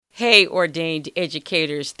Hey, ordained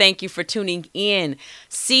educators, thank you for tuning in.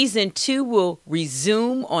 Season 2 will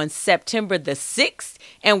resume on September the 6th,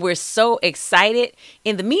 and we're so excited.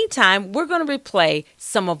 In the meantime, we're going to replay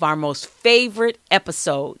some of our most favorite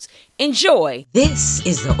episodes. Enjoy. This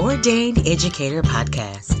is the Ordained Educator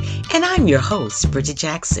Podcast, and I'm your host, Bridget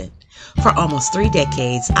Jackson. For almost 3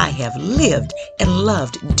 decades, I have lived and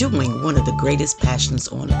loved doing one of the greatest passions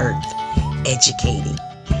on earth, educating.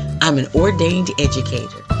 I'm an ordained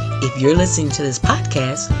educator. If you're listening to this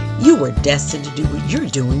podcast, you were destined to do what you're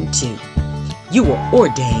doing too. You were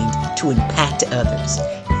ordained to impact others.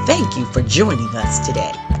 Thank you for joining us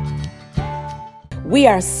today. We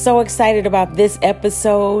are so excited about this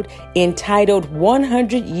episode entitled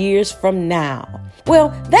 100 Years From Now. Well,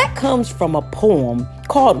 that comes from a poem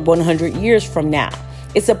called 100 Years From Now.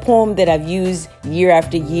 It's a poem that I've used year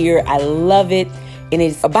after year. I love it. And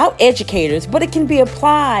it's about educators, but it can be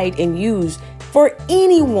applied and used for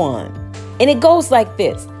anyone. And it goes like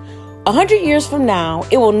this. 100 years from now,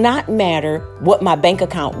 it will not matter what my bank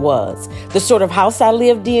account was, the sort of house I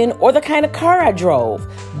lived in, or the kind of car I drove.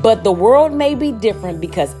 But the world may be different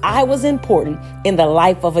because I was important in the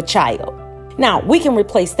life of a child. Now, we can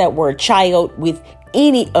replace that word child with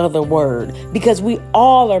any other word because we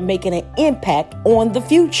all are making an impact on the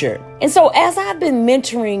future. And so as I've been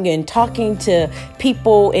mentoring and talking to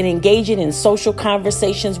people and engaging in social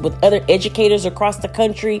conversations with other educators across the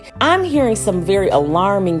country, I'm hearing some very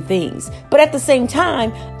alarming things. But at the same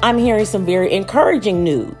time, I'm hearing some very encouraging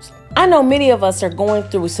news. I know many of us are going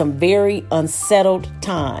through some very unsettled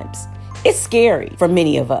times. It's scary for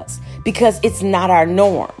many of us because it's not our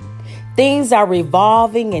norm. Things are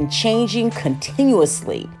revolving and changing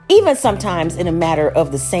continuously, even sometimes in a matter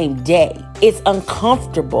of the same day. It's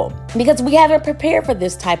uncomfortable because we haven't prepared for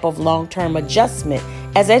this type of long-term adjustment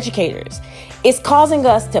as educators. It's causing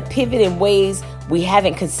us to pivot in ways we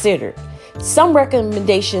haven't considered. Some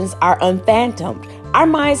recommendations are unfathomed. Our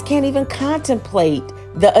minds can't even contemplate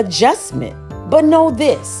the adjustment. But know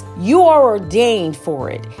this, you are ordained for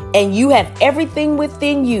it, and you have everything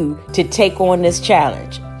within you to take on this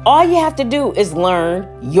challenge. All you have to do is learn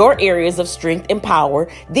your areas of strength and power,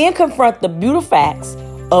 then confront the brutal facts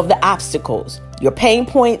of the obstacles, your pain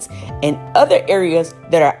points, and other areas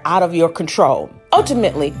that are out of your control.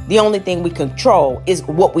 Ultimately, the only thing we control is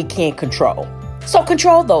what we can control. So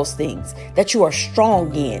control those things that you are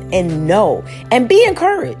strong in and know, and be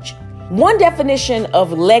encouraged. One definition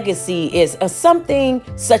of legacy is something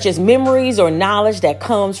such as memories or knowledge that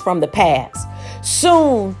comes from the past.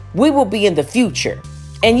 Soon, we will be in the future.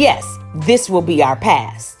 And yes, this will be our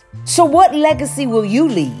past. So what legacy will you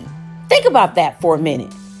leave? Think about that for a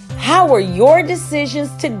minute. How are your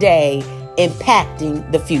decisions today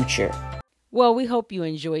impacting the future? Well, we hope you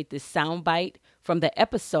enjoyed this soundbite from the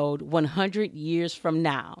episode 100 Years From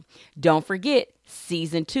Now. Don't forget,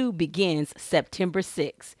 Season 2 begins September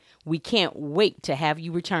 6th. We can't wait to have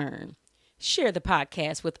you return. Share the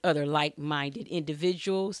podcast with other like-minded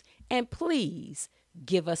individuals, and please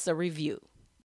give us a review.